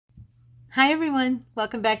Hi everyone,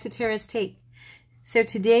 welcome back to Tara's Take. So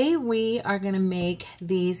today we are going to make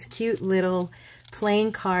these cute little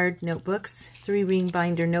playing card notebooks, 3-ring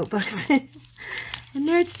binder notebooks. And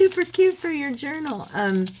they're super cute for your journal,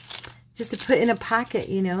 just to put in a pocket,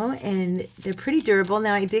 you know, and they're pretty durable.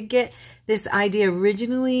 Now I did get this idea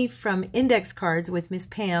originally from index cards with Miss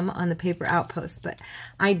Pam on the Paper Outpost, but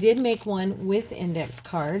I did make one with index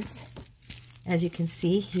cards, as you can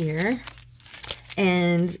see here.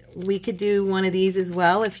 And we could do one of these as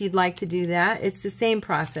well if you'd like to do that. It's the same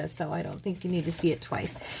process, though. I don't think you need to see it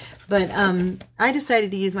twice. But I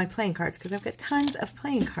decided to use my playing cards because I've got tons of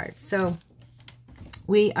playing cards. So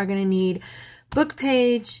we are going to need book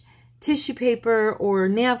page, tissue paper, or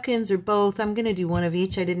napkins, or both. I'm going to do one of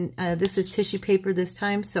each. I didn't. This is tissue paper this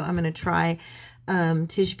time, so I'm going to try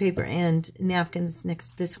tissue paper and napkins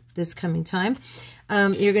this coming time.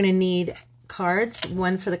 You're going to need cards,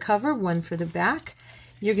 one for the cover, one for the back.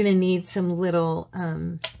 You're going to need some little,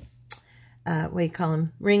 what do you call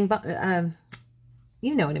them?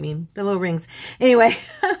 You know what I mean, the little rings. Anyway,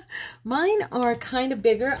 mine are kind of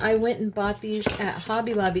bigger. I went and bought these at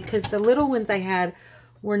Hobby Lobby because the little ones I had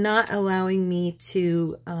were not allowing me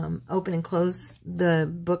to open and close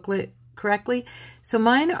the booklet correctly. So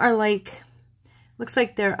mine are like, looks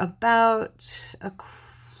like they're about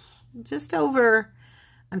just over,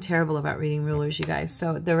 I'm terrible about reading rulers, you guys.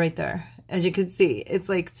 So they're right there. As you can see, it's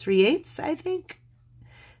like 3/8, I think.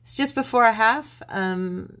 It's just before a half.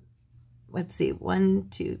 Let's see, 1,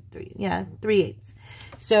 2, 3. Yeah, 3/8.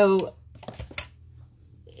 So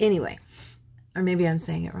anyway, or maybe I'm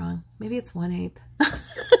saying it wrong. Maybe it's 1/8.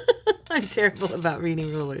 I'm terrible about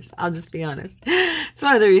reading rulers. I'll just be honest. It's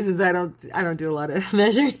one of the reasons I don't do a lot of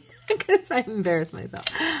measuring, because I embarrass myself.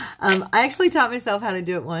 I actually taught myself how to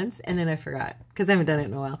do it once, and then I forgot because I haven't done it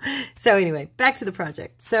in a while. So anyway, back to the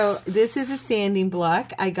project. So this is a sanding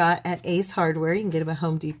block I got at Ace Hardware. You can get them at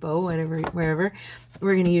Home Depot, whatever, wherever.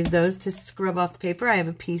 We're going to use those to scrub off the paper. I have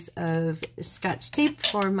a piece of Scotch tape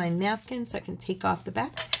for my napkin so I can take off the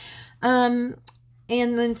back. And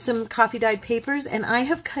then some coffee dyed papers, and I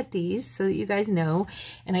have cut these so that you guys know,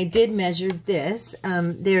 and I did measure this.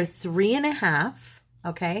 They're 3.5,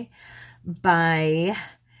 okay, by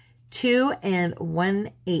 2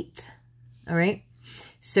 1/8. All right,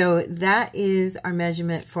 so that is our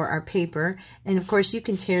measurement for our paper. And of course you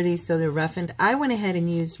can tear these so they're roughened. I went ahead and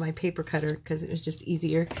used my paper cutter because it was just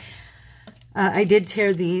easier. I did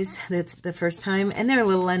tear these the first time, and they're a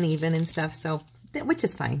little uneven and stuff, so which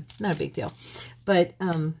is fine, not a big deal. But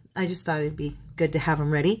I just thought it'd be good to have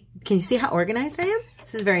them ready. Can you see how organized I am?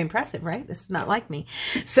 This is very impressive, right? This is not like me.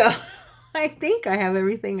 So I think I have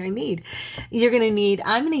everything I need. You're going to need,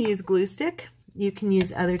 I'm going to use glue stick. You can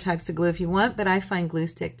use other types of glue if you want, but I find glue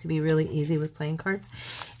stick to be really easy with playing cards.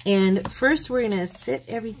 And first we're going to set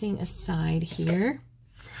everything aside here.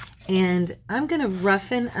 And I'm going to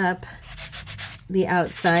roughen up the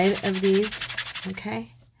outside of these,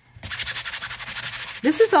 okay?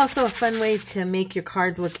 This is also a fun way to make your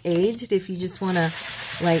cards look aged if you just want to,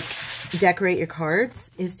 like, decorate your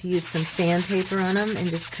cards, is to use some sandpaper on them and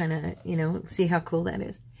just kind of, you know, see how cool that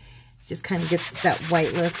is. Just kind of gets that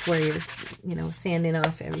white look where you're, you know, sanding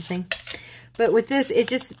off everything. But with this,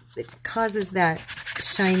 it causes that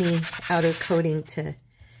shiny outer coating to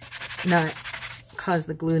not cause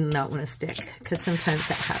the glue to not want to stick, because sometimes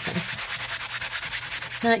that happens.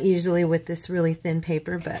 Not usually with this really thin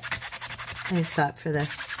paper, but I just thought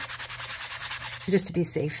just to be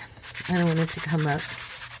safe. I don't want it to come up.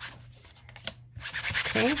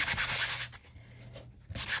 Okay.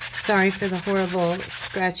 Sorry for the horrible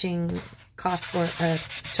scratching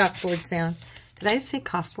chalkboard sound. Did I just say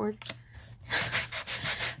coughboard?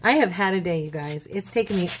 I have had a day, you guys. It's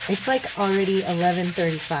taken me, it's like already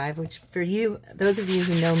 11:35, which for you, those of you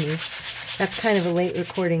who know me, that's kind of a late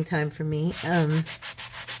recording time for me.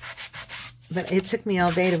 But it took me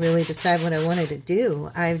all day to really decide what I wanted to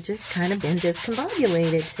do. I've just kind of been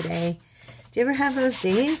discombobulated today. Do you ever have those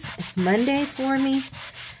days? It's Monday for me.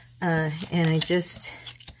 And I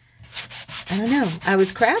don't know. I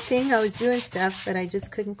was crafting. I was doing stuff, but I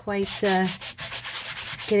just couldn't quite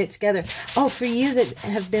get it together. Oh, for you that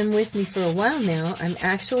have been with me for a while now, I'm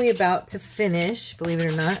actually about to finish, believe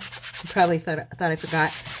it or not. You probably thought I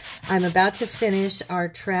forgot. I'm about to finish our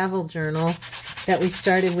travel journal that we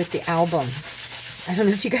started with the album. I don't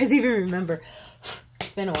know if you guys even remember.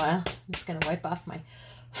 It's been a while. I'm just going to wipe off my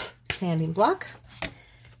sanding block.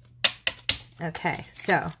 Okay,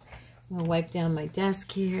 so I'm going to wipe down my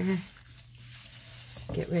desk here.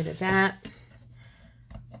 Get rid of that.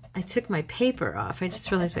 I took my paper off. I just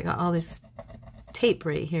realized I got all this tape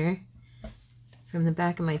right here from the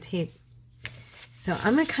back of my tape. So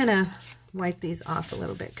I'm going to kind of wipe these off a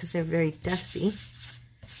little bit because they're very dusty.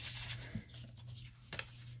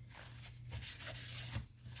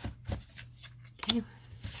 Okay.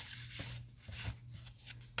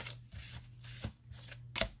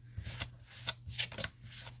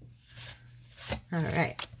 All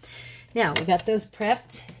right. Now we got those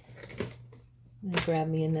prepped. I'm going to grab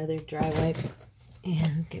me another dry wipe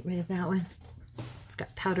and get rid of that one. It's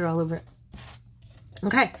got powder all over it.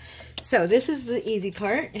 Okay, so this is the easy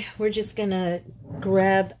part. We're just going to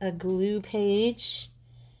grab a glue page.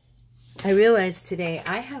 I realized today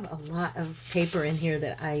I have a lot of paper in here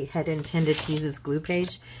that I had intended to use as glue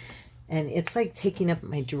page. And it's like taking up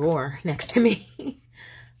my drawer next to me.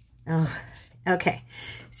 Oh, okay,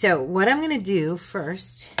 so what I'm going to do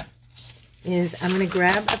first is I'm going to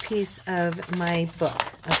grab a piece of my book,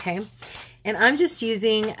 okay? And I'm just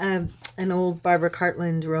using an old Barbara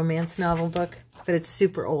Cartland romance novel book, but it's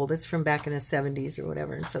super old. It's from back in the 70s or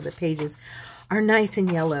whatever, and so the pages are nice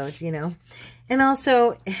and yellowed, you know. And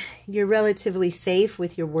also, you're relatively safe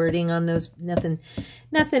with your wording on those.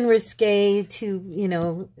 Nothing risque, too, you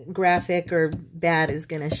know, graphic or bad is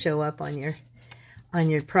going to show up on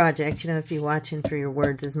your project. You know, if you're watching for your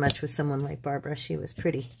words as much with someone like Barbara, she was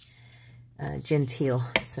pretty genteel.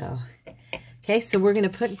 So, okay, so we're going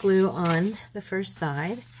to put glue on the first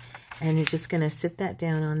side, and you're just going to sit that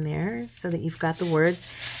down on there so that you've got the words.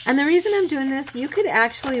 And the reason I'm doing this, you could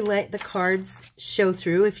actually let the cards show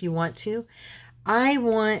through if you want to. I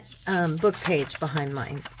want book page behind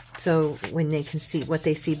mine, so when they can see, what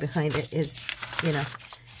they see behind it is, you know,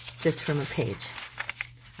 just from a page.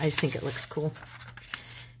 I just think it looks cool.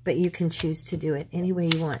 But you can choose to do it any way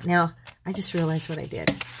you want. Now, I just realized what I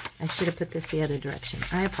did. I should have put this the other direction.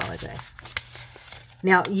 I apologize.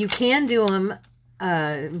 Now, you can do them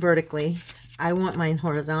vertically. I want mine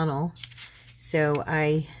horizontal, so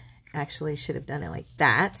I actually should have done it like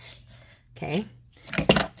that. Okay,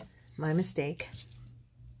 my mistake.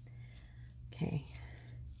 Okay.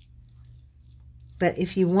 But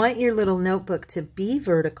if you want your little notebook to be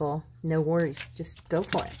vertical, no worries. Just go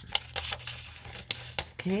for it.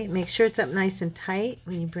 Okay, make sure it's up nice and tight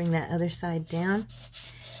when you bring that other side down.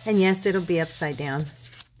 And yes, it'll be upside down.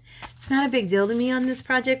 It's not a big deal to me on this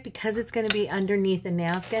project because it's going to be underneath a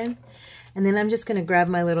napkin. And then I'm just going to grab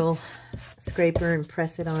my little scraper and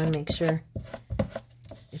press it on, make sure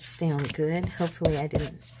it's down good. Hopefully I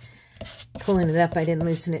didn't, pulling it up, I didn't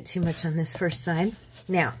loosen it too much on this first side.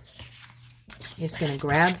 Now, you're just going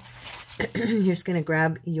to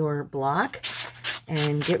grab your block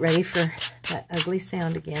and get ready for that ugly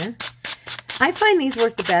sound again. I find these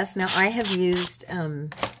work the best. Now, I have used,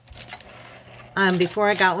 before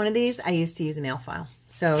I got one of these, I used to use a nail file.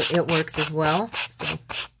 So it works as well.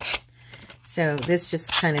 So this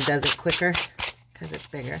just kind of does it quicker because it's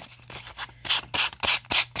bigger.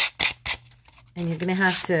 And you're going to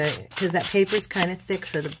have to, because that paper is kind of thick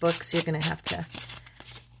for the books, you're going to have to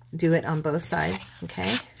do it on both sides,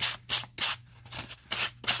 okay?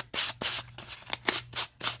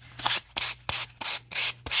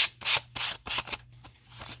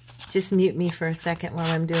 Just mute me for a second while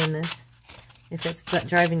I'm doing this, if it's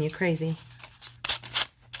driving you crazy.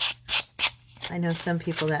 I know some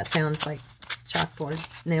people that sounds like chalkboard,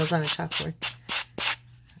 nails on a chalkboard.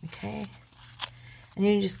 Okay. And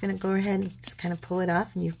you're just going to go ahead and just kind of pull it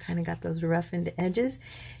off, and you've kind of got those roughened edges.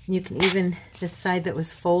 And you can even, the side that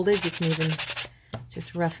was folded, you can even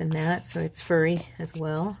just roughen that so it's furry as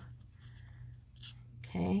well.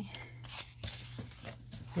 Okay.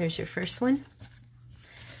 There's your first one.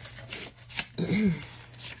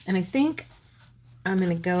 And I think I'm going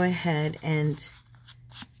to go ahead and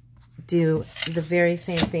do the very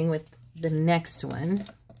same thing with the next one.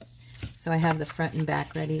 So I have the front and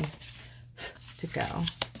back ready to go.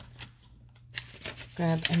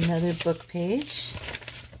 Grab another book page.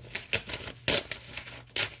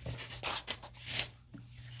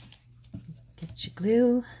 Get your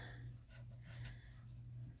glue.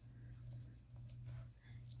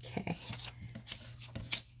 Okay.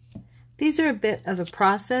 These are a bit of a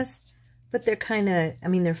process, but they're kind of, I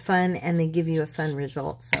mean, they're fun and they give you a fun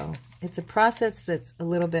result. So it's a process that's a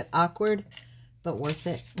little bit awkward, but worth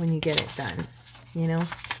it when you get it done, you know?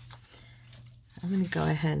 I'm going to go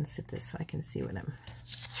ahead and sit this so I can see what I'm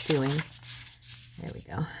doing. There we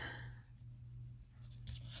go.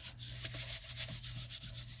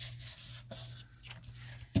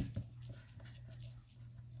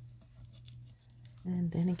 And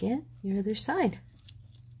then again, your other side.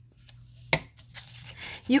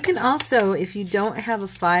 You can also, if you don't have a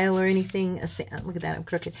file or anything, look at that, I'm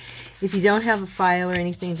crooked. If you don't have a file or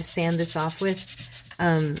anything to sand this off with,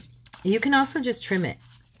 you can also just trim it.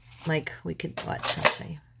 Like we could, watch, I'll show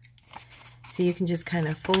you. So you can just kind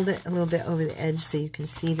of fold it a little bit over the edge so you can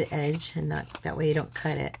see the edge, and not that way you don't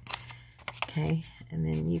cut it. Okay, and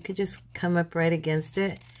then you could just come up right against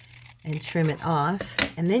it and trim it off.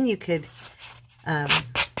 And then you could, I'm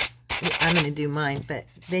going to do mine, but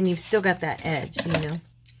then you've still got that edge, you know.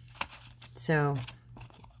 So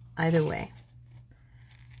either way.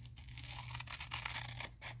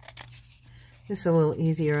 This is a little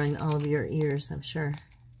easier on all of your ears, I'm sure.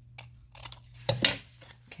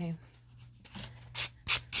 Okay.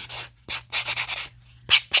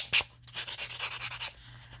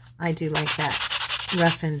 I do like that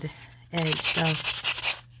roughened edge, though.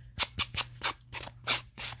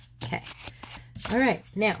 Okay. All right,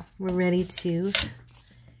 now we're ready to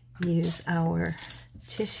use our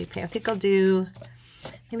tissue paper. I think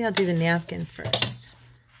maybe I'll do the napkin first.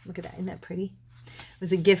 Look at that, isn't that pretty? It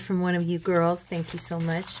was a gift from one of you girls. Thank you so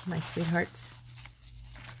much, my sweethearts.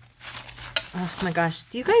 Oh my gosh,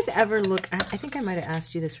 do you guys ever look, I think I might have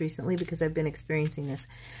asked you this recently because I've been experiencing this.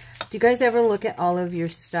 Do you guys ever look at all of your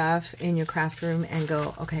stuff in your craft room and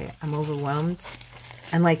go, okay, I'm overwhelmed?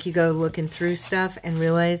 And like you go looking through stuff and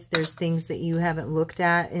realize there's things that you haven't looked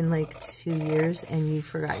at in like 2 years and you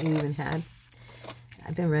forgot you even had?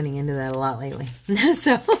 I've been running into that a lot lately.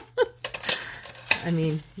 So, I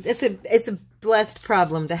mean, it's a blessed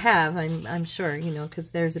problem to have, I'm sure, you know,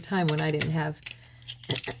 because there's a time when I didn't have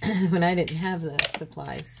the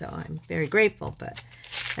supplies, so I'm very grateful. But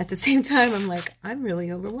at the same time, I'm like, I'm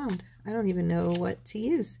really overwhelmed. I don't even know what to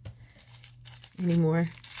use anymore.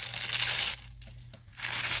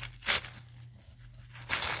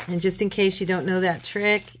 And just in case you don't know that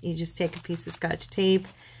trick, you just take a piece of Scotch tape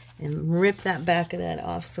and rip that back of that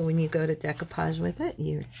off, so when you go to decoupage with it,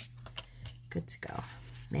 you're good to go.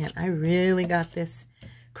 Man, I really got this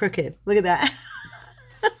crooked. Look at that.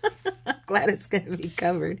 I'm glad it's going to be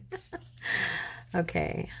covered.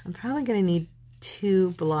 Okay, I'm probably going to need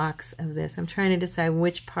 2 blocks of this. I'm trying to decide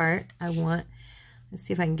which part I want. Let's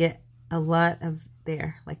see if I can get a lot of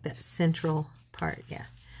there, like that central part. Yeah.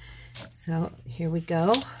 So here we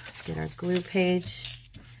go. Get our glue page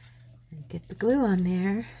and get the glue on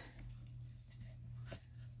there.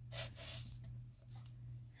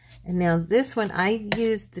 And now this one, I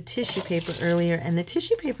used the tissue paper earlier, and the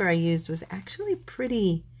tissue paper I used was actually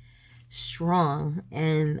pretty strong,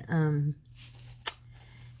 and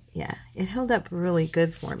yeah, it held up really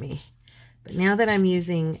good for me. But now that I'm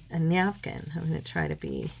using a napkin, I'm going to try to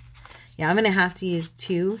be, yeah, I'm going to have to use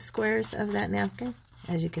 2 squares of that napkin.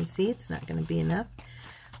 As you can see, it's not going to be enough.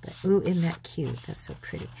 But ooh, isn't that cute? That's so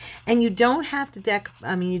pretty. And you don't have to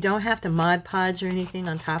you don't have to Mod Podge or anything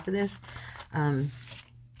on top of this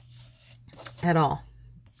at all,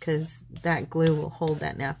 because that glue will hold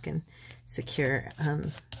that napkin secure.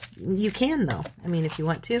 You can though, I mean, if you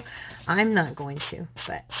want to. I'm not going to,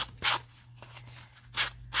 but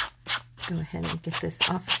go ahead and get this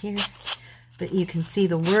off here. But you can see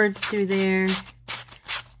the words through there.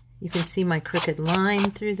 You can see my crooked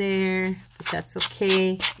line through there, but that's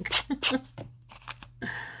okay.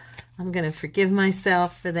 I'm going to forgive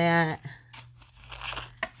myself for that.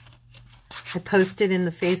 I posted in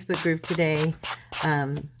the Facebook group today.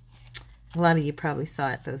 A lot of you probably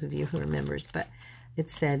saw it, those of you who are members, but it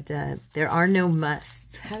said, there are no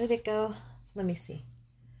musts. How did it go? Let me see.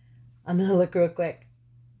 I'm going to look real quick.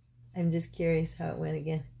 I'm just curious how it went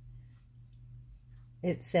again.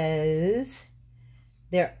 It says,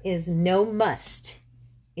 there is no must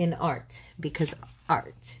in art because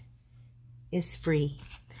art is free.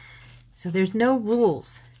 So there's no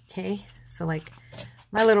rules, okay? So like,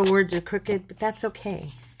 my little words are crooked, but that's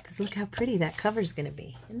okay, because look how pretty that cover is going to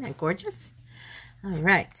be. Isn't that gorgeous? All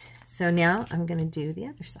right, so now I'm going to do the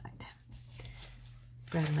other side.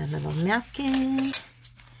 Grab my little napkin,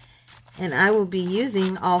 and I will be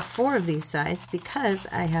using all 4 of these sides because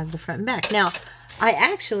I have the front and back. Now, I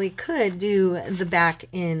actually could do the back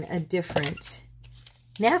in a different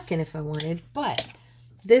napkin if I wanted, but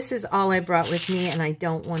this is all I brought with me, and I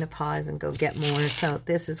don't want to pause and go get more, so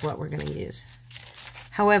this is what we're going to use.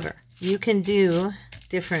 However, you can do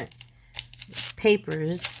different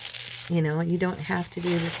papers, you know, you don't have to do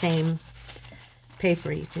the same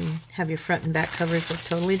paper. You can have your front and back covers look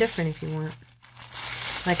totally different if you want.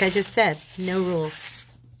 Like I just said, no rules.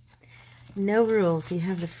 No rules. You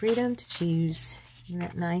have the freedom to choose. Isn't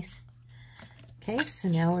that nice? Okay, so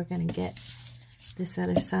now we're going to get this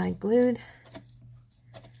other side glued.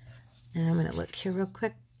 And I'm going to look here real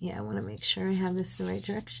quick. Yeah, I want to make sure I have this the right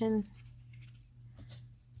direction.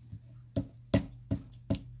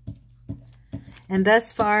 And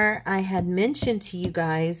thus far, I had mentioned to you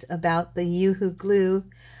guys about the Yoo-Hoo glue.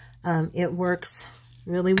 It works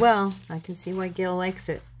really well. I can see why Gail likes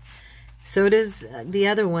it. So does the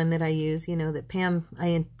other one that I use, you know, that Pam,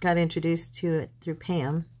 I got introduced to it through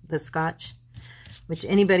Pam, the Scotch, which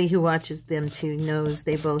anybody who watches them two knows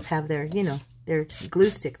they both have their, you know, their glue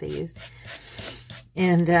stick they use.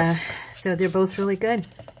 And so they're both really good.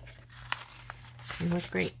 They look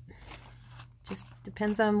great. Just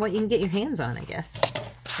depends on what you can get your hands on, I guess.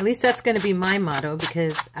 At least that's going to be my motto,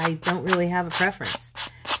 because I don't really have a preference.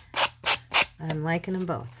 I'm liking them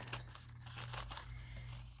both.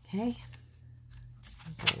 Okay.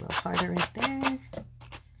 Go a little harder right there.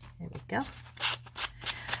 There we go.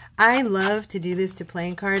 I love to do this to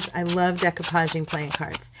playing cards. I love decoupaging playing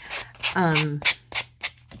cards.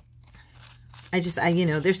 You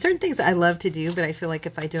know, there's certain things I love to do, but I feel like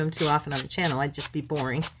if I do them too often on the channel, I'd just be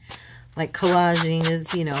boring. Like collaging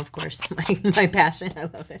is, you know, of course, my passion. I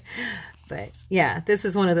love it. But yeah, this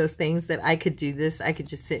is one of those things that I could do this. I could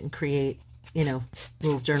just sit and create, you know,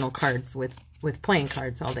 little journal cards with playing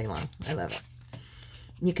cards all day long. I love it.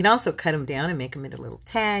 You can also cut them down and make them into little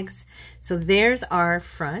tags. So there's our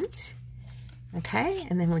front. Okay,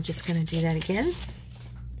 and then we're just going to do that again.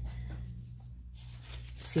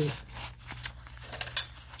 See.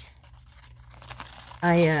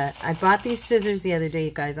 I bought these scissors the other day,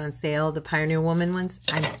 you guys, on sale, the Pioneer Woman ones.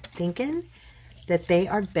 I'm thinking that they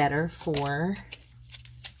are better for,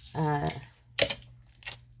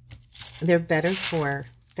 they're better for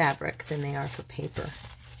fabric than they are for paper.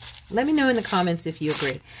 Let me know in the comments if you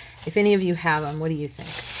agree. If any of you have them, what do you think?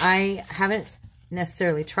 I haven't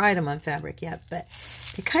necessarily tried them on fabric yet, but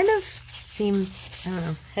they kind of seem, I don't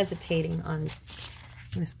know, hesitating on,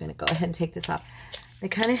 I'm just going to go ahead and take this off. They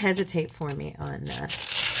kind of hesitate for me on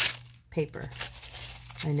paper.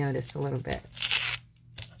 I notice a little bit.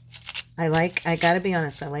 I gotta be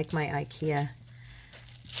honest, I like my IKEA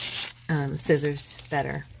scissors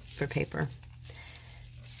better for paper.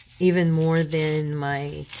 Even more than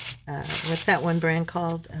my, what's that one brand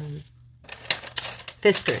called?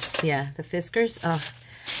 Fiskars. Yeah, the Fiskars. Oh,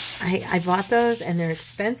 I bought those and they're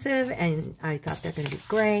expensive and I thought they're going to be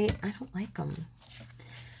great. I don't like them.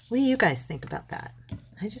 What do you guys think about that?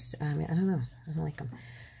 I mean, I don't know. I don't like them.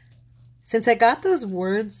 Since I got those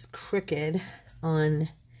words crooked on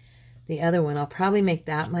the other one, I'll probably make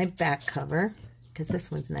that my back cover because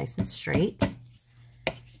this one's nice and straight.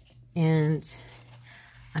 And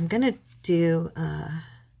I'm going to do, I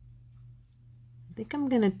think I'm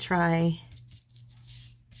going to try,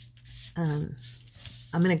 I'm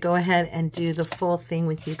going to go ahead and do the full thing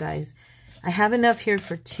with you guys. I have enough here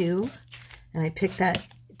for 2, and I picked that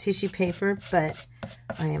tissue paper, but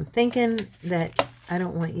I am thinking that I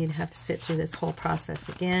don't want you to have to sit through this whole process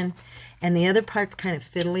again. And the other part's kind of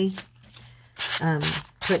fiddly.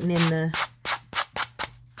 Putting in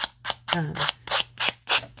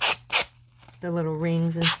the little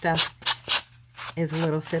rings and stuff is a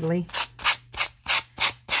little fiddly.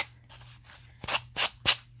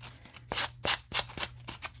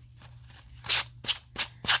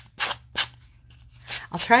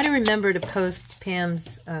 I'll try to remember to post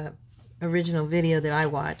Pam's original video that I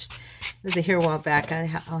watched. It was here a while back.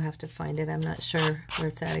 I'll have to find it. I'm not sure where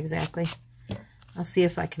it's at exactly. I'll see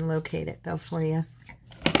if I can locate it, though, for you.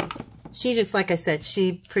 She just, like I said,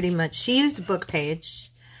 she used a book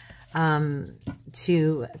page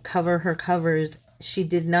to cover her covers. She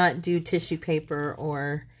did not do tissue paper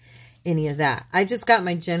or any of that. I just got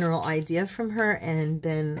my general idea from her, and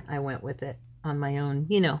then I went with it on my own,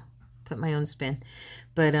 you know, put my own spin.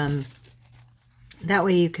 But that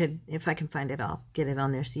way you could, if I can find it, I'll get it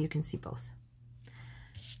on there so you can see both.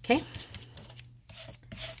 Okay.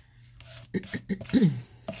 Okay.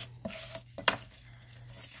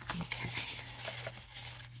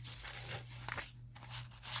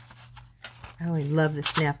 Oh, I love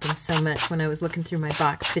this napkin so much. When I was looking through my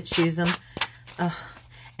box to choose them. Oh,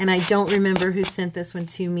 and I don't remember who sent this one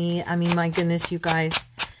to me. I mean, my goodness, you guys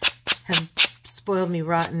have spoiled me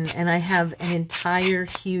rotten. And I have an entire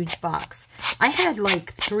huge box. I had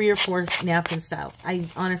like 3 or 4 napkin styles. I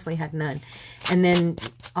honestly had none. And then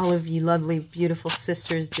all of you lovely, beautiful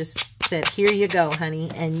sisters just said, here you go,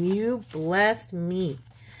 honey. And you blessed me.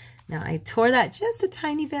 Now, I tore that just a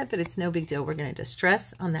tiny bit, but it's no big deal. We're going to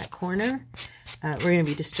distress on that corner. We're going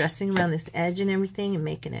to be distressing around this edge and everything and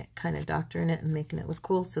making it, kind of doctoring it and making it look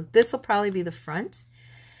cool. So this will probably be the front.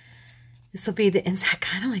 This will be the inside. I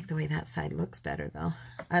kind of like the way that side looks better, though.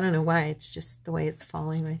 I don't know why. It's just the way it's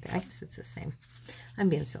falling right there. I guess it's the same. I'm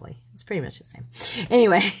being silly. It's pretty much the same.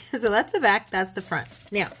 Anyway, so that's the back. That's the front.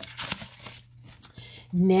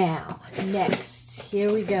 Now, next.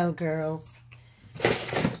 Here we go, girls.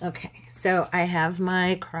 Okay, so I have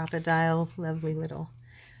my crocodile, lovely little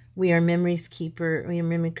We Are Memories Keeper. We Are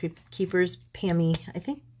Memory Keepers, Pammy. I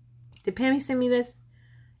think Did Pammy send me this?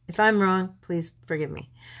 If I'm wrong, please forgive me.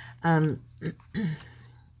 I'm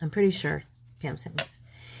pretty sure Pam sent me this.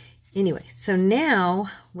 Anyway, so now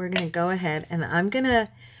we're going to go ahead and I'm going to,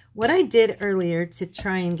 what I did earlier to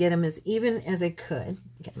try and get them as even as I could,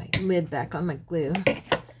 get my lid back on my glue.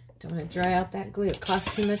 Don't want to dry out that glue. It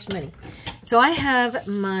costs too much money. So I have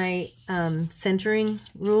my centering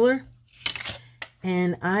ruler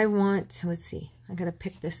and I want, let's see, I got to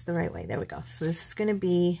pick this the right way. There we go. So this is going to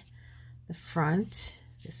be the front.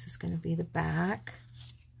 This is going to be the back,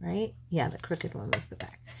 right? Yeah, the crooked one was the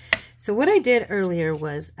back. So what I did earlier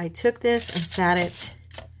was I took this and sat it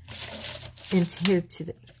into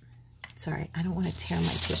the, sorry, I don't want to tear my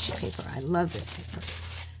tissue paper. I love this paper.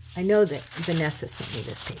 I know that Vanessa sent me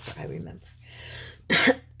this paper, I remember.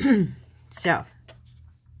 So,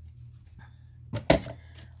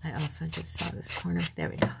 I also just saw this corner. There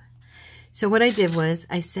we go. So what I did was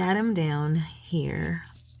I sat them down here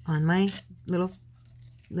on my little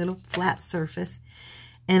flat surface,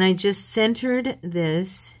 and I just centered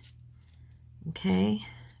this. Okay,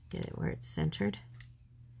 get it where it's centered.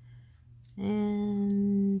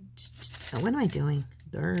 And what am I doing?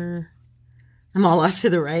 I'm all off to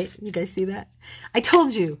the right. You guys see that? I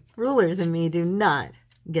told you, rulers and me do not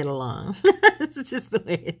get along. It's just the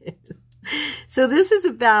way it is. So this is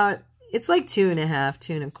about, it's like 2.5,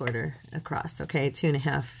 2.25 across. Okay,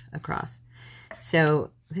 2.5 across.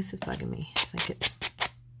 So this is bugging me. It's like it's,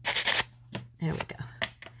 there we go.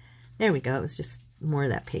 There we go. It was just more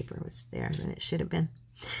of that paper was there than it should have been.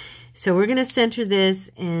 So we're going to center this,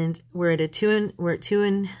 and we're at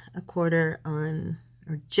 2.25 on,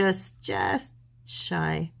 or just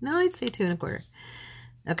shy. No, I'd say 2.25.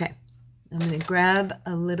 Okay. I'm going to grab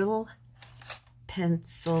a little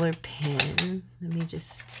pencil or pen. Let me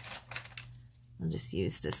just, I'll just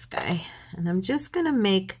use this guy. And I'm just going to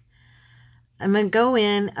make, I'm going to go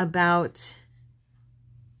in about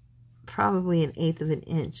probably 1/8 of an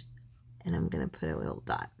inch. And I'm going to put a little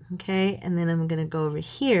dot. Okay. And then I'm going to go over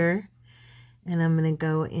here. And I'm going to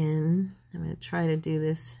go in. I'm going to try to do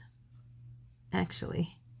this.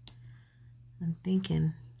 Actually, I'm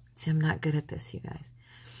thinking, see, I'm not good at this, you guys.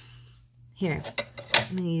 Here,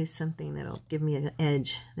 I'm going to use something that'll give me an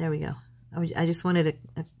edge. There we go. I just wanted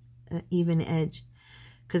an even edge,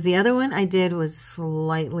 because the other one I did was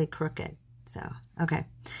slightly crooked. So, okay.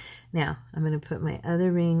 Now, I'm going to put my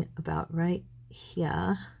other ring about right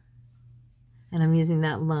here. And I'm using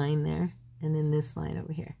that line there. And then this line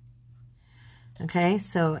over here. Okay,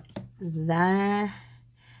 so that,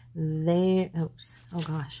 there, oops, oh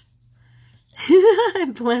gosh.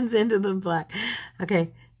 It blends into the black.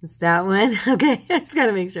 Okay, it's that one. Okay, I just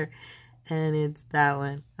gotta make sure. And it's that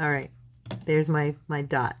one. All right, there's my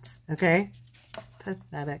dots. Okay,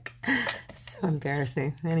 pathetic. So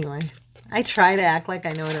embarrassing. Anyway, I try to act like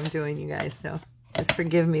I know what I'm doing, you guys. So just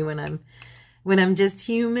forgive me when I'm just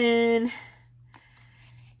human,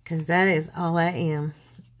 because that is all I am.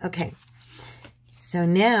 Okay, so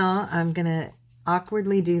now I'm gonna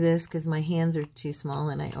awkwardly do this because my hands are too small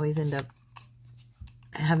and I always end up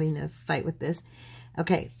having a fight with this.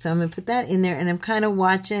 Okay, so I'm going to put that in there, and I'm kind of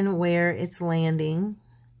watching where it's landing.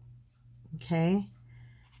 Okay,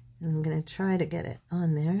 and I'm going to try to get it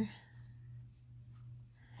on there.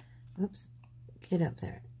 Oops, get up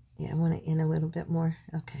there. Yeah, I want it in a little bit more.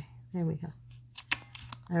 Okay, there we go.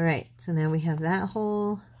 All right, so now we have that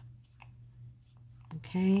hole.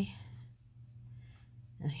 Okay,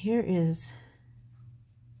 now here is,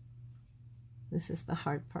 this is the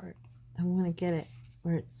hard part. I want to get it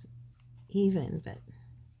where it's even, but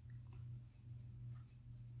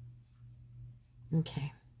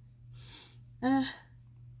okay.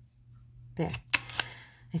 There,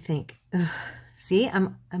 I think. See,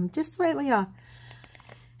 I'm just slightly off.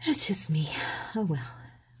 That's just me. Oh well,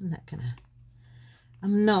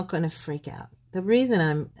 I'm not gonna freak out. The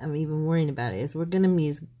reason I'm even worrying about it is we're gonna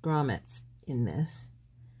use grommets in this,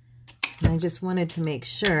 and I just wanted to make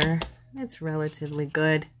sure it's relatively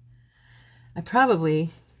good. I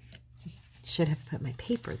probably should have put my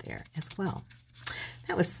paper there as well.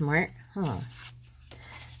 That was smart, huh?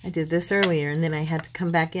 I did this earlier, and then I had to come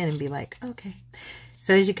back in and be like, okay.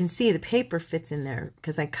 So as you can see, the paper fits in there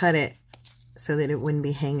because I cut it so that it wouldn't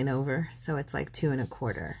be hanging over. So it's like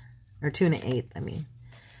 2.25 or 2.125, I mean.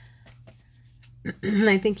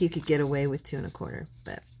 I think you could get away with 2.25,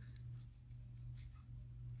 but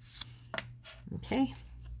okay.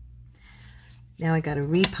 Now I got to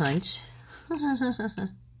repunch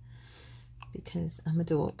because I'm a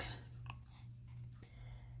dork.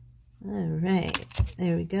 All right,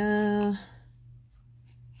 there we go.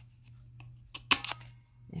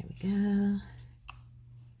 There we go.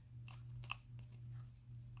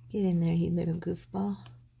 Get in there, you little goofball.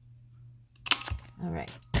 All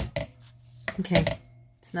right. Okay.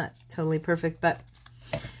 It's not totally perfect, but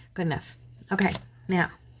good enough. Okay.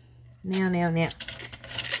 Now.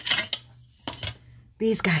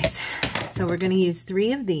 These guys. So we're going to use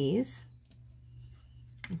 3 of these.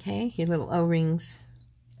 Okay. Your little O-rings.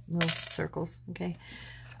 Little circles. Okay.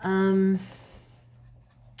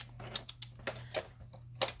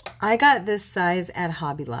 I got this size at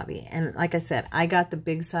Hobby Lobby, and like I said, I got the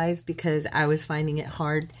big size because I was finding it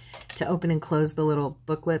hard to open and close the little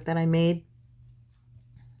booklet that I made.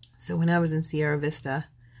 So when I was in Sierra Vista,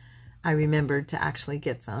 I remembered to actually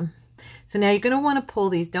get some. So now you're going to want to pull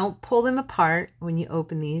these. Don't pull them apart when you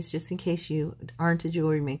open these, just in case you aren't a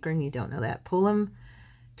jewelry maker and you don't know that. Pull them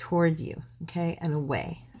toward you, okay, and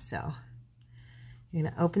away. So you're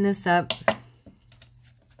going to open this up.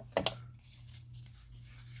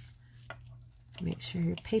 Make sure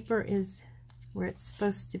your paper is where it's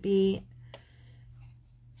supposed to be.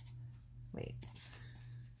 Wait.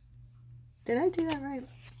 Did I do that right?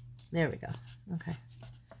 There we go. Okay.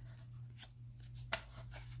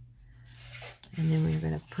 And then we're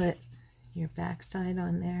going to put your back side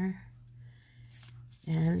on there.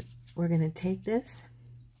 And we're going to take this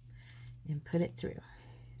and put it through.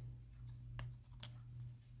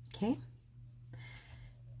 Okay.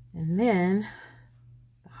 And then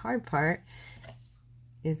the hard part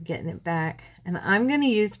is getting it back. And I'm going to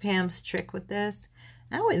use Pam's trick with this.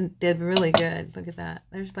 That one did really good. Look at that.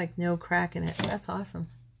 There's like no crack in it. That's awesome.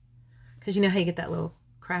 Because you know how you get that little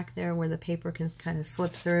crack there where the paper can kind of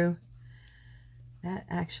slip through? That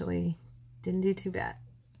actually didn't do too bad.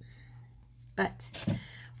 But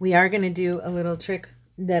we are going to do a little trick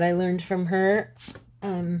that I learned from her.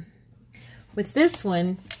 With this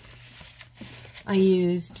one, I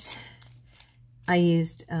used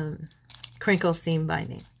crinkle seam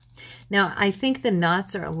binding. Now, I think the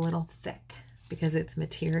knots are a little thick because it's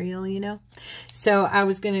material, you know. So I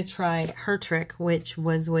was going to try her trick, which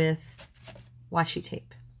was with washi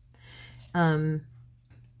tape.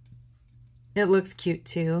 It looks cute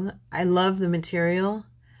too. I love the material.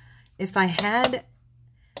 If I had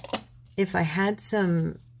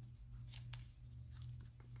some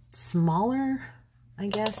smaller, I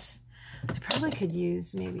guess, I probably could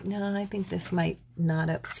use maybe, no, I think this might knot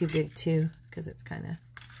up too big too, because it's kind of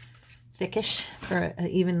thickish, for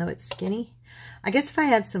even though it's skinny. I guess if I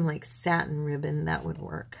had some like satin ribbon, that would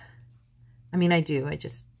work. I mean, I do, I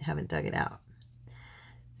just haven't dug it out.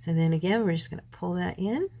 So then again, we're just going to pull that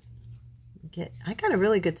in. I got a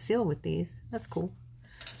really good seal with these. That's cool.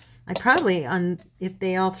 I probably, if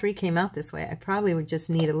they all 3 came out this way, I probably would just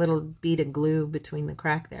need a little bead of glue between the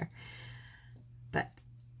crack there. But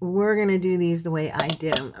we're going to do these the way I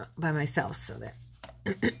did them by myself so that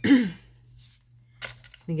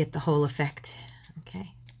we get the whole effect.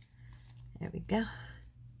 Okay. There we go.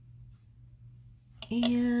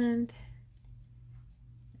 And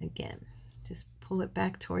again, just pull it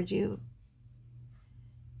back towards you.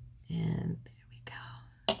 And there we go.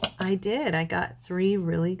 I did. I got 3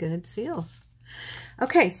 really good seals.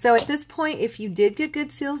 Okay, so at this point, if you did get good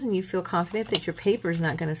seals and you feel confident that your paper is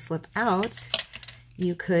not going to slip out,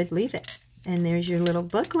 you could leave it. And there's your little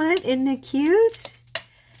booklet. Isn't it cute?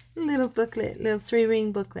 Little booklet, little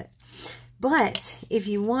 3-ring booklet. But if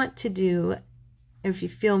you want to do, if you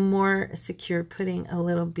feel more secure putting a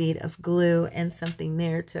little bead of glue and something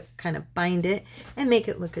there to kind of bind it and make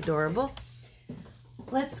it look adorable,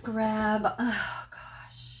 let's grab, oh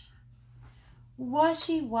gosh,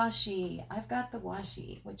 washi. I've got the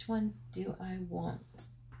washi. Which one do I want?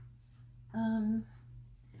 I've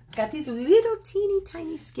got these little teeny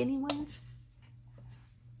tiny skinny ones.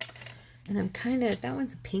 And I'm kind of, that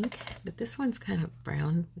one's a pink, but this one's kind of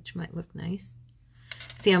brown, which might look nice.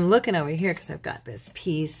 See, I'm looking over here because I've got this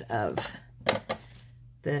piece of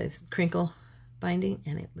the crinkle binding,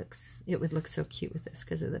 and it would look so cute with this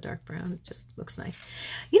because of the dark brown. It just looks nice.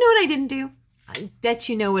 You know what I didn't do? I bet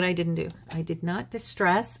you know what I didn't do. I did not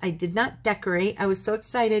distress. I did not decorate. I was so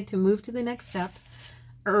excited to move to the next step.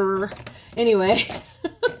 Anyway.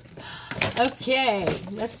 Okay,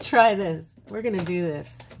 let's try this. We're going to do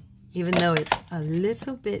this. Even though it's a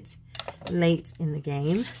little bit late in the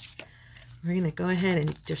game, we're going to go ahead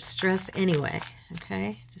and distress anyway.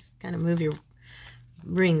 Okay? Just kind of move your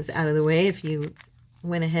rings out of the way if you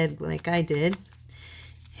went ahead like I did.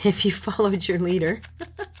 If you followed your leader.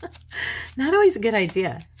 Not always a good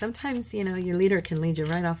idea. Sometimes, you know, your leader can lead you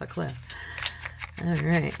right off a cliff. All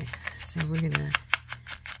right. So we're going to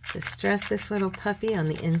distress this little puppy on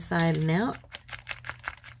the inside and out.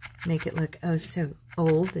 Make it look oh so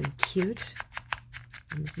old and cute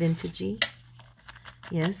and vintagey.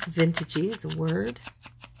 Yes, vintagey is a word.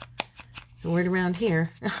 It's a word around here.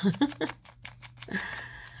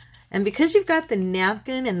 And because you've got the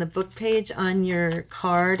napkin and the book page on your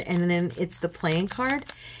card, and then it's the playing card,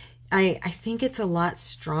 I think it's a lot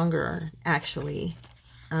stronger, actually.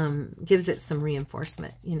 Gives it some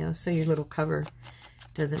reinforcement, you know, so your little cover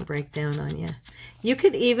doesn't break down on you. You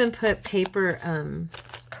could even put paper,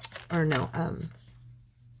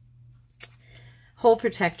 hole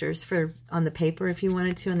protectors on the paper if you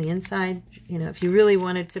wanted to on the inside. You know, if you really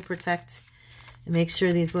wanted to protect and make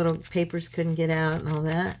sure these little papers couldn't get out and all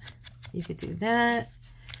that, you could do that.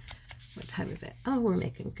 What time is it? Oh, we're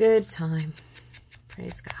making good time.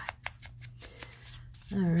 Praise God.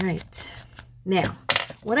 All right. Now,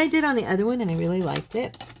 what I did on the other one, and I really liked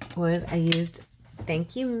it, was I used,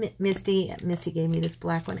 thank you, Misty. Misty gave me this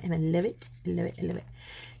black one, and I love it. I love it. I love it.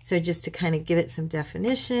 So just to kind of give it some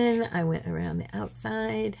definition, I went around the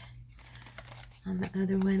outside on the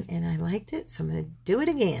other one, and I liked it, so I'm going to do it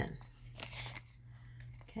again.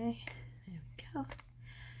 Okay, there we go.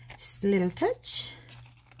 Just a little touch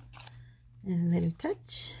and a little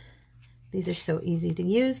touch. These are so easy to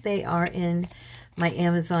use. They are in my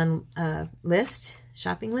Amazon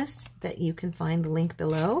shopping list that you can find the link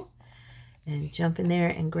below. And jump in there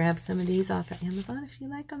and grab some of these off of Amazon if you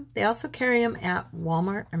like them. They also carry them at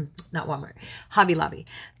Walmart, not Walmart, Hobby Lobby.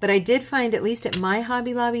 But I did find, at least at my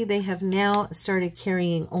Hobby Lobby, they have now started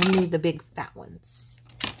carrying only the big fat ones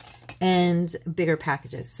and bigger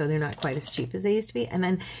packages. So they're not quite as cheap as they used to be. And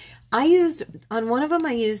then I used, on one of them,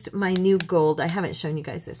 I used my new gold. I haven't shown you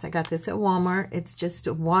guys this. I got this at Walmart. It's just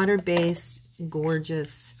a water-based,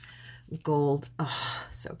 gorgeous gold. Oh,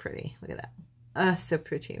 so pretty. Look at that. So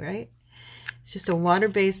pretty, right? It's just a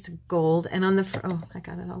water-based gold. And on the, oh, I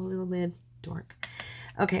got it all over the lid. Dork.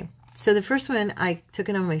 Okay, so the first one, I took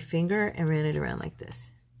it on my finger and ran it around like this.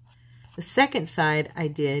 The second side I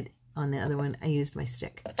did on the other one, I used my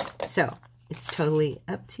stick. So it's totally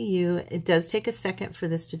up to you. It does take a second for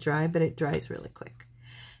this to dry, but it dries really quick.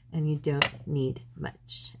 And you don't need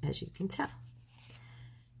much, as you can tell.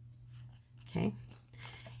 Okay.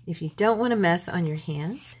 If you don't want to mess on your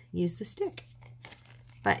hands, use the stick.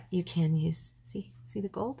 But you can use, see the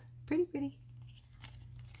gold? Pretty pretty.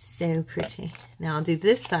 So pretty. Now I'll do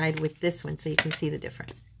this side with this one so you can see the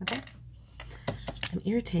difference. Okay? I'm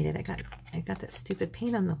irritated. I got that stupid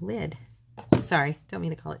paint on the lid. Sorry, don't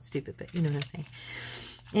mean to call it stupid, but you know what I'm saying.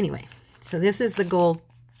 Anyway, so this is the gold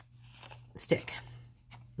stick.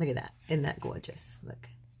 Look at that. Isn't that gorgeous? Look.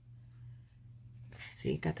 So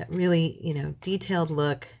you got that really, you know, detailed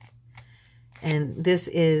look. And this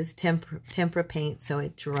is tempera paint, so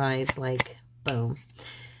it dries like boom.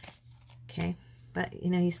 Okay, but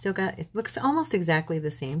you know, you still got, it looks almost exactly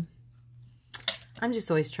the same. I'm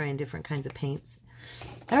just always trying different kinds of paints.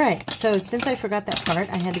 All right, so since I forgot that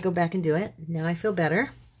part, I had to go back and do it. Now I feel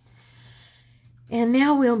better. And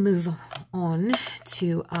now we'll move on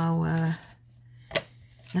to our,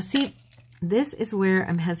 now see, this is where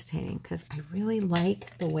I'm hesitating because I really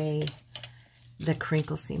like the way the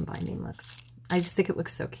crinkle seam binding looks. I just think it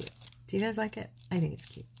looks so cute. Do you guys like it? I think it's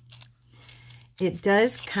cute. It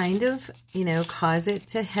does kind of, you know, cause it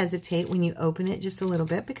to hesitate when you open it just a little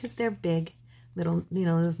bit because they're big. Little, you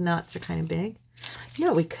know, those knots are kind of big. You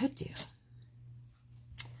know what we could do?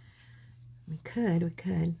 We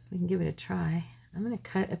can give it a try. I'm going to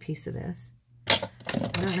cut a piece of this. I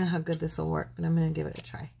don't know how good this will work, but I'm going to give it a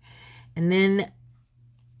try. And then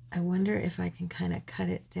I wonder if I can kind of cut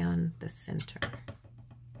it down the center.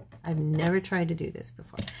 I've never tried to do this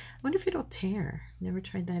before. I wonder if it'll tear. Never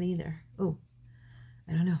tried that either. Oh,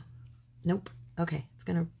 I don't know. Nope. Okay, it's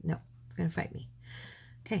gonna fight me.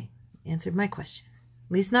 Okay, answered my question.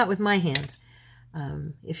 At least not with my hands.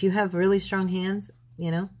 If you have really strong hands,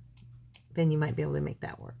 you know, then you might be able to make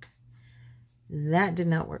that work. That did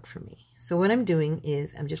not work for me. So what I'm doing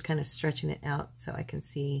is I'm just kind of stretching it out so I can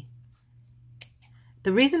see.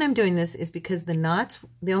 The reason I'm doing this is because the knots,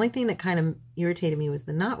 the only thing that kind of irritated me was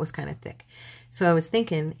the knot was kind of thick. So I was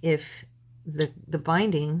thinking if the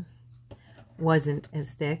binding wasn't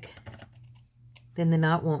as thick, then the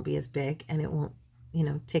knot won't be as big and it won't, you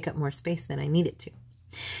know, take up more space than I need it to.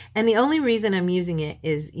 And the only reason I'm using it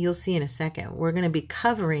is, you'll see in a second, we're going to be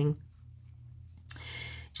covering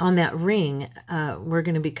on that ring, we're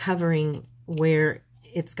going to be covering where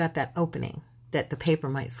it's got that opening that the paper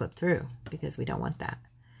might slip through, because we don't want that.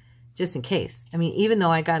 Just in case. I mean, even though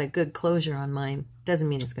I got a good closure on mine, doesn't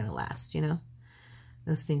mean it's going to last, you know?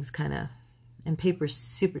 Those things kind of, and paper's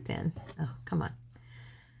super thin. Oh, come on.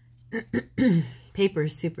 Paper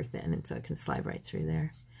is super thin, and so it can slide right through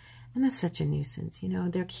there. And that's such a nuisance, you know.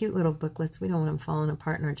 They're cute little booklets. We don't want them falling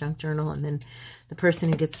apart in our junk journal. And then the person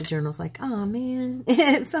who gets the journal is like, oh, man,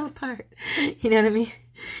 it fell apart. You know what I mean?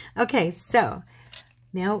 Okay, so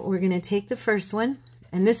now we're going to take the first one.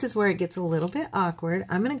 And this is where it gets a little bit awkward.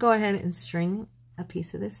 I'm going to go ahead and string a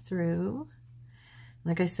piece of this through.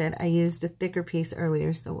 Like I said, I used a thicker piece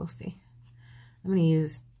earlier, so we'll see. I'm going to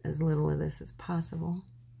use as little of this as possible.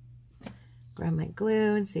 Grab my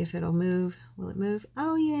glue and see if it'll move. Will it move?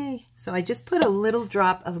 Oh, yay. So I just put a little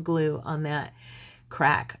drop of glue on that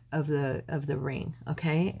crack of the ring,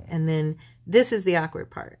 okay? And then this is the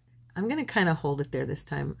awkward part. I'm going to kind of hold it there this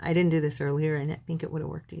time. I didn't do this earlier, and I think it would have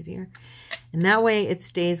worked easier. And that way it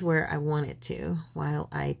stays where I want it to while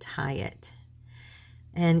I tie it.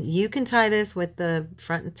 And you can tie this with the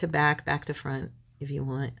front to back, back to front if you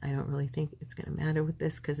want. I don't really think it's going to matter with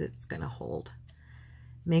this because it's going to hold.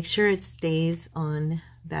 Make sure it stays on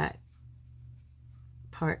that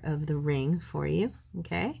part of the ring for you,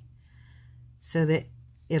 okay? So that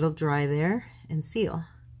it'll dry there and seal.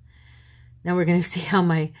 Now we're going to see how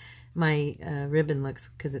my ribbon looks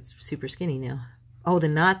because it's super skinny now. Oh, the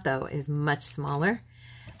knot, though, is much smaller.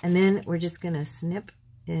 And then we're just going to snip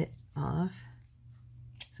it off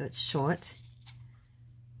so it's short.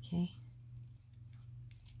 Okay.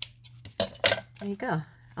 There you go.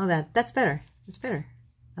 Oh, that's better. That's better.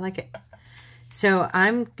 I like it. So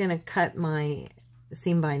I'm going to cut my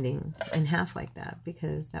seam binding in half like that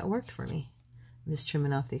because that worked for me. I'm just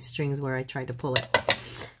trimming off these strings where I tried to pull it.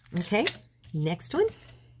 Okay, next one.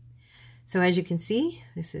 So as you can see,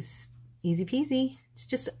 this is easy peasy. It's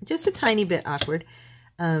just a tiny bit awkward.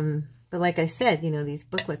 But like I said, you know, these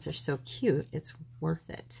booklets are so cute. It's worth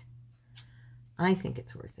it. I think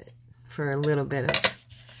it's worth it for a little bit of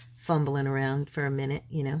fumbling around for a minute,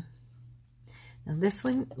 you know. Now this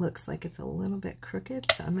one looks like it's a little bit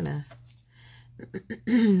crooked, so I'm gonna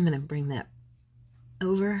bring that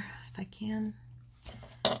over if I can.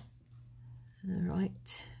 All right,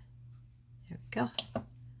 there we go.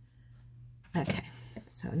 Okay,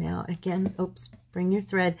 so now again, oops, bring your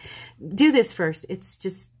thread. Do this first. It's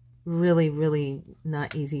just really, really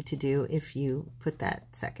not easy to do if you put that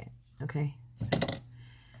second, okay? So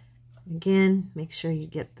again, make sure you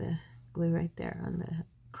get the glue right there on the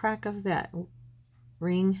crack of that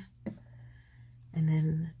ring, and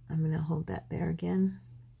then I'm going to hold that there again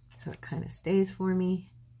so it kind of stays for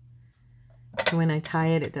me, so when I tie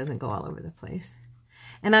it, it doesn't go all over the place.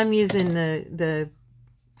 And I'm using the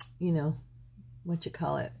you know, what you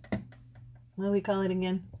call it, what do we call it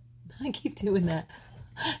again? I keep doing that.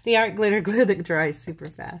 The art glitter glue that dries super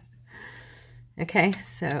fast. Okay,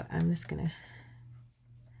 so I'm just gonna,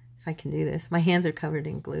 if I can do this, my hands are covered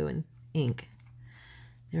in glue and ink.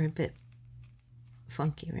 They're a bit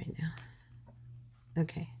funky right now.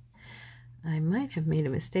 Okay, I might have made a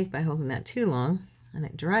mistake by holding that too long and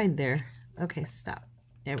it dried there. Okay, stop.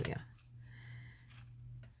 There we go.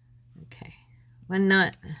 Okay, one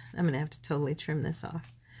knot. I'm gonna have to totally trim this off.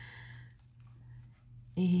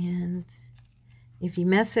 And if you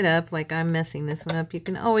mess it up like I'm messing this one up, you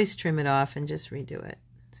can always trim it off and just redo it.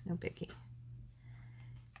 It's no biggie.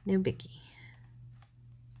 No biggie.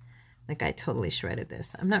 Like I totally shredded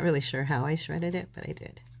this. I'm not really sure how I shredded it, but I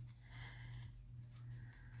did.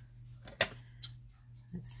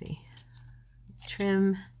 Let's see.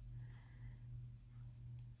 Trim.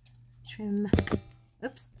 Trim.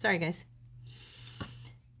 Oops, sorry guys.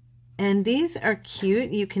 And these are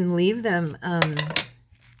cute. You can leave them.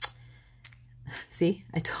 See,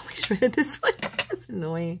 I totally shredded this one. That's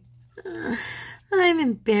annoying. I'm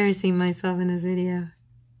embarrassing myself in this video.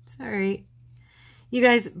 Sorry. You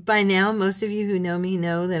guys, by now, most of you who know me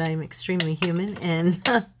know that I'm extremely human and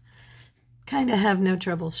kind of have no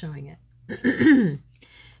trouble showing it.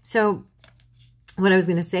 So what I was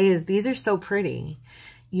going to say is these are so pretty.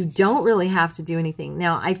 You don't really have to do anything.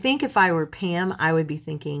 Now, I think if I were Pam, I would be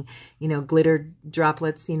thinking, you know, glitter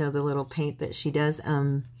droplets, you know, the little paint that she does.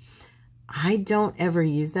 I don't ever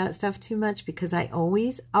use that stuff too much because I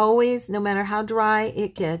always, no matter how dry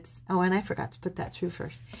it gets, oh, and I forgot to put that through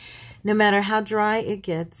first. No matter how dry it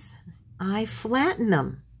gets, I flatten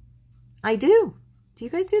them. I do. Do you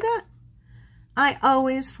guys do that? I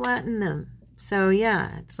always flatten them. So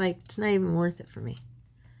yeah, it's like, it's not even worth it for me.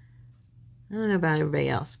 I don't know about everybody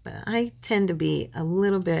else, but I tend to be a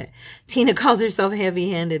little bit, Tina calls herself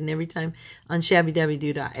heavy-handed, and every time on Shabby Dabby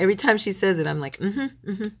Doodah, every time she says it, I'm like,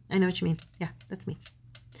 I know what you mean. Yeah, that's me.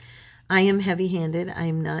 I am heavy-handed. I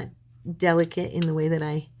am not delicate in the way that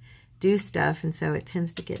I do stuff, and so it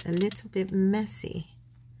tends to get a little bit messy.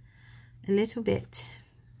 A little bit.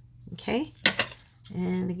 Okay?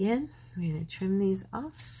 And again, I'm going to trim these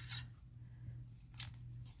off.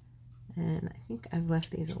 And I think I've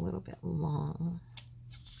left these a little bit long.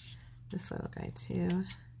 This little guy too.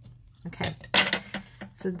 Okay.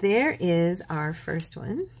 So there is our first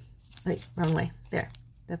one. Wait, wrong way. There.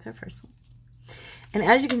 That's our first one. And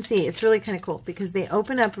as you can see, it's really kind of cool because they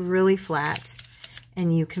open up really flat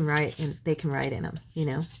and you can write in, they can write in them, you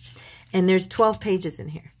know. And there's 12 pages in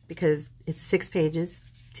here because it's 6 pages,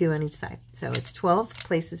 2 on each side. So it's 12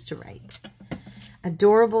 places to write.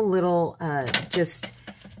 Adorable little, just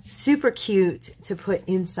super cute to put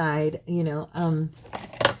inside, you know. I'm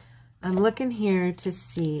looking here to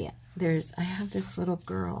see, I have this little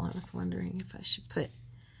girl. I was wondering if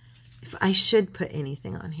I should put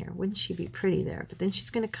anything on here. Wouldn't she be pretty there? But then she's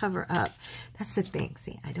going to cover up. That's the thing.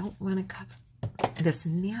 See, I don't want to cover. This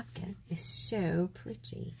napkin is so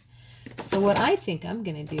pretty. So what I think I'm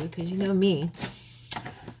going to do, because you know me,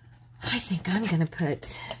 I think I'm going to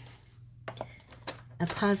put a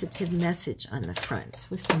positive message on the front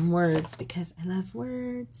with some words because I love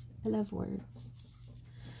words. I love words.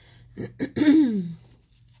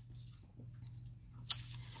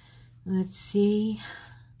 Let's see.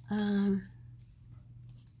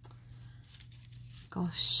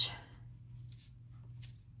 Gosh.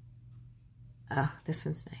 Oh, this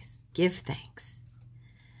one's nice. Give thanks.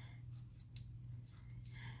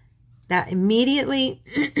 That immediately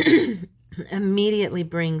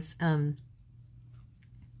brings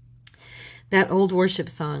that old worship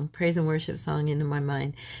song, praise and worship song into my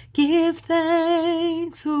mind. Give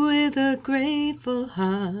thanks with a grateful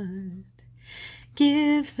heart.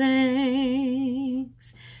 Give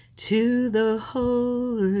thanks to the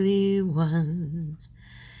Holy One.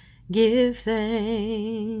 Give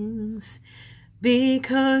thanks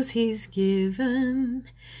because He's given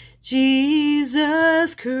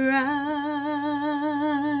Jesus Christ,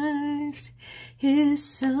 His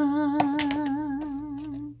Son.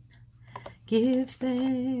 Give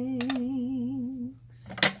thanks.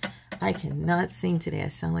 I cannot sing today. I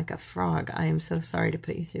sound like a frog. I am so sorry to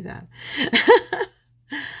put you through that.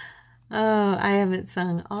 Oh, I haven't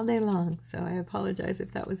sung all day long, so I apologize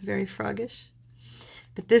if that was very froggish.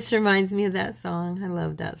 But this reminds me of that song. I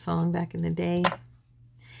loved that song back in the day.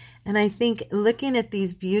 And I think looking at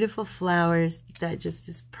these beautiful flowers, that just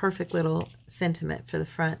is perfect little sentiment for the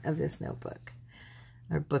front of this notebook.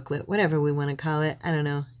 Or booklet, whatever we want to call it. I don't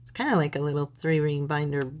know. It's kind of like a little 3-ring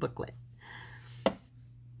binder booklet.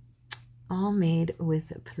 All made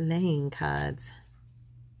with playing cards.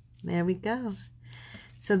 There we go.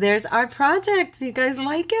 So there's our project. You guys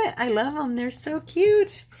like it? I love them. They're so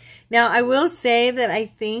cute. Now, I will say that I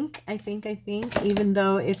think, even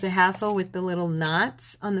though it's a hassle with the little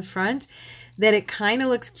knots on the front, that it kind of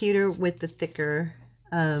looks cuter with the thicker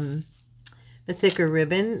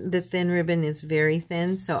ribbon. The thin ribbon is very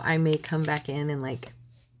thin, so I may come back in and like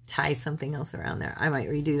tie something else around there. I might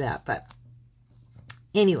redo that, but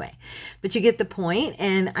anyway, but you get the point,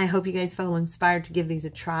 and I hope you guys felt inspired to give these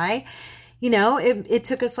a try. You know, it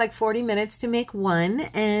took us like 40 minutes to make one,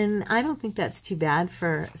 and I don't think that's too bad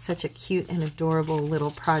for such a cute and adorable little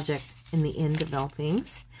project in the end of all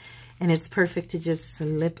things. And it's perfect to just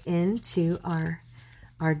slip into our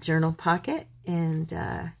journal pocket. And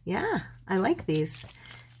yeah, I like these.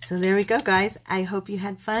 So there we go, guys. I hope you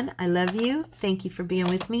had fun. I love you. Thank you for being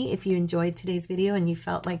with me. If you enjoyed today's video and you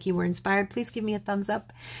felt like you were inspired, please give me a thumbs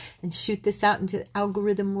up and shoot this out into the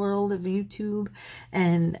algorithm world of YouTube.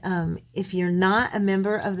 And if you're not a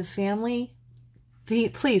member of the family,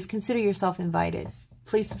 please consider yourself invited.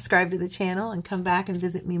 Please subscribe to the channel and come back and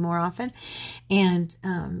visit me more often.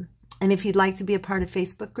 And if you'd like to be a part of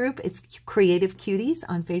Facebook group, it's Creative Cuties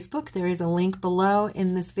on Facebook. There is a link below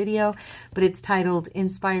in this video, but it's titled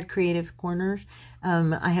Inspired Creative Corners.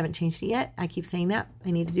 I haven't changed it yet. I keep saying that. I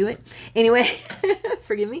need to do it. Anyway,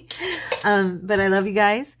 forgive me. But I love you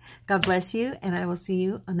guys. God bless you, and I will see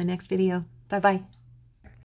you on the next video. Bye-bye.